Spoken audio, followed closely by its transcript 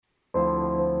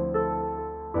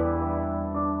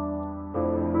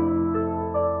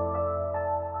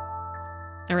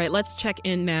All right, let's check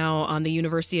in now on the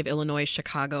University of Illinois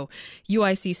Chicago.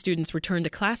 UIC students returned to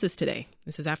classes today.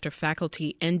 This is after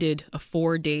faculty ended a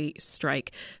 4-day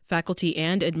strike. Faculty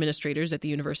and administrators at the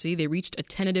university, they reached a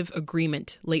tentative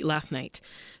agreement late last night.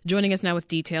 Joining us now with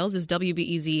details is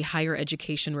WBEZ higher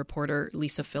education reporter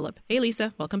Lisa Phillip. Hey,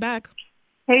 Lisa, welcome back.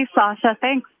 Hey, Sasha,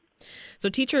 thanks. So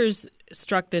teachers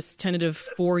struck this tentative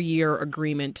 4-year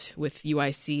agreement with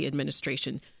UIC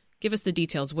administration. Give us the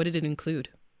details. What did it include?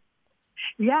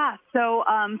 Yeah, so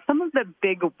some of the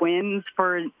big wins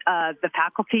for the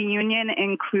faculty union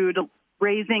include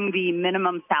raising the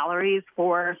minimum salaries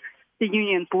for the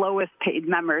union's lowest paid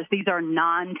members. These are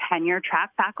non-tenure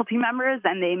track faculty members,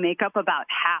 and they make up about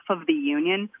half of the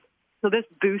union. So this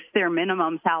boosts their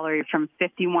minimum salary from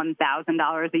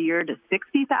 $51,000 a year to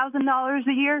 $60,000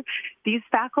 a year. These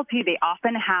faculty, they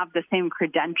often have the same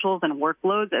credentials and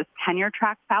workloads as tenure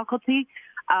track faculty.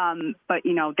 But,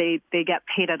 you know, they get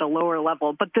paid at a lower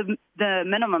level. But the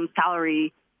minimum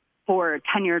salary for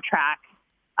tenure track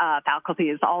faculty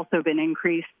has also been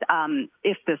increased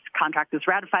if this contract is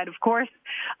ratified, of course.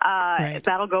 Right.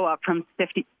 That'll go up from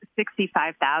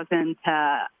 $65,000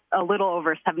 to a little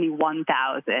over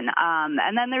 $71,000.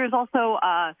 And then there's also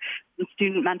the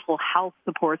student mental health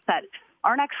supports that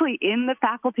aren't actually in the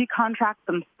faculty contract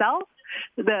themselves,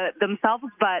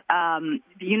 but the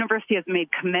university has made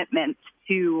commitments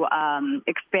to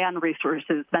expand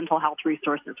resources, mental health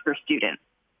resources for students.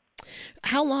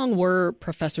 How long were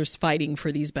professors fighting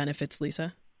for these benefits,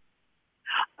 Lisa?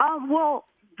 Well,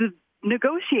 the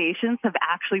negotiations have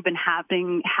actually been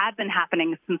happening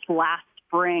since last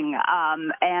spring,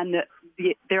 and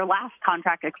their last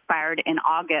contract expired in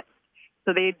August.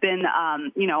 So they'd been,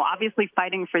 obviously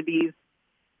fighting for these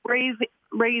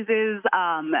raises,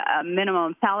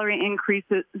 minimum salary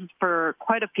increases for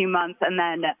quite a few months, and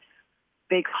then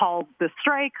they called the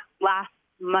strike last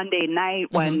Monday night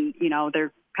when,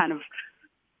 they're kind of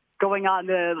going on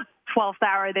the 12th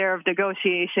hour there of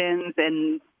negotiations,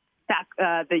 and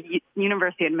the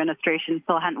university administration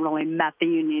still hadn't really met the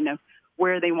union of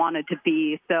where they wanted to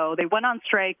be. So they went on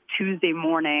strike Tuesday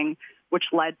morning, which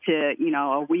led to,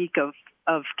 a week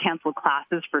of canceled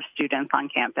classes for students on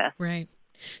campus. Right.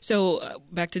 So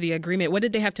back to the agreement, what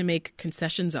did they have to make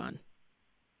concessions on?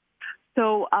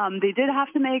 So they did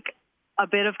have to make a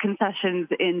bit of concessions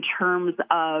in terms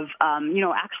of,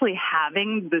 actually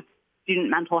having the student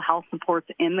mental health supports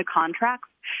in the contracts.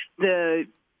 The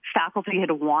faculty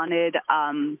had wanted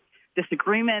this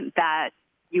agreement that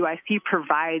UIC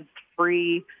provides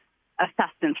free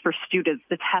assessments for students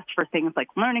to test for things like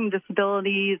learning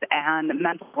disabilities and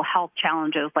mental health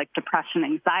challenges like depression,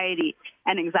 anxiety.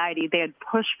 They had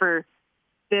pushed for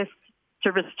this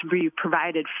service to be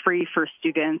provided free for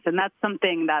students, and that's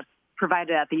something that's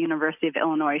provided at the University of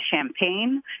Illinois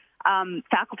Champaign.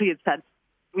 Faculty had said,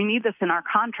 we need this in our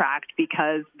contract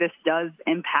because this does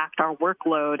impact our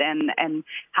workload and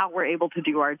how we're able to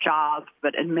do our jobs,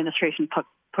 but administration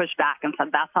pushed back and said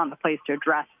that's not the place to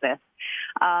address this.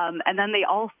 And then they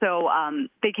also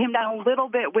they came down a little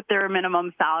bit with their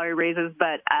minimum salary raises,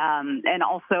 but and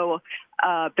also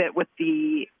a bit with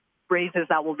the raises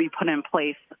that will be put in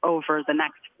place over the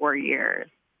next 4 years.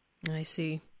 I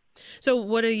see. So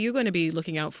what are you going to be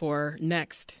looking out for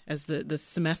next as the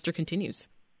semester continues?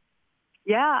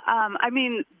 Yeah,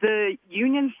 the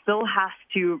union still has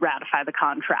to ratify the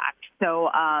contract. So,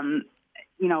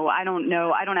 I don't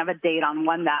know. I don't have a date on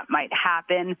when that might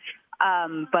happen.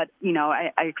 But,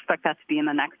 I expect that to be in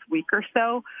the next week or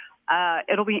so.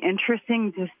 It'll be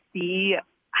interesting to see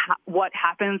what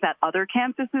happens at other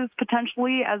campuses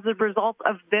potentially as a result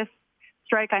of this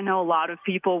strike. I know a lot of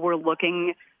people were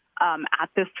looking at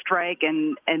this strike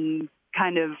and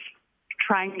kind of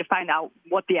trying to find out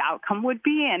what the outcome would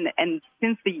be. And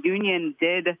since the union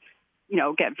did,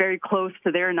 get very close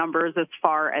to their numbers as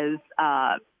far as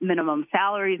minimum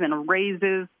salaries and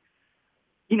raises,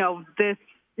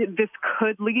 this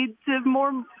could lead to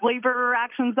more labor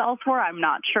actions elsewhere. I'm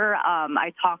not sure.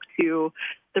 I talked to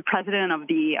the president of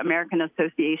the American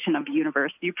Association of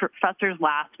University Professors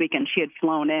last week, and she had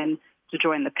flown in to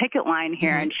join the picket line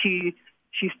here, and she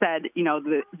said,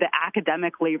 the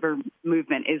academic labor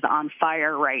movement is on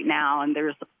fire right now, and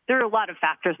there are a lot of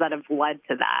factors that have led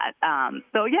to that.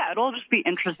 It'll just be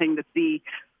interesting to see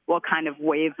what kind of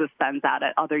waves this sends out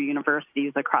at other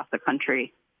universities across the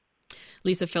country.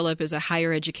 Lisa Phillip is a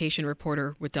higher education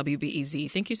reporter with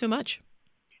WBEZ. Thank you so much.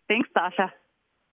 Thanks, Sasha.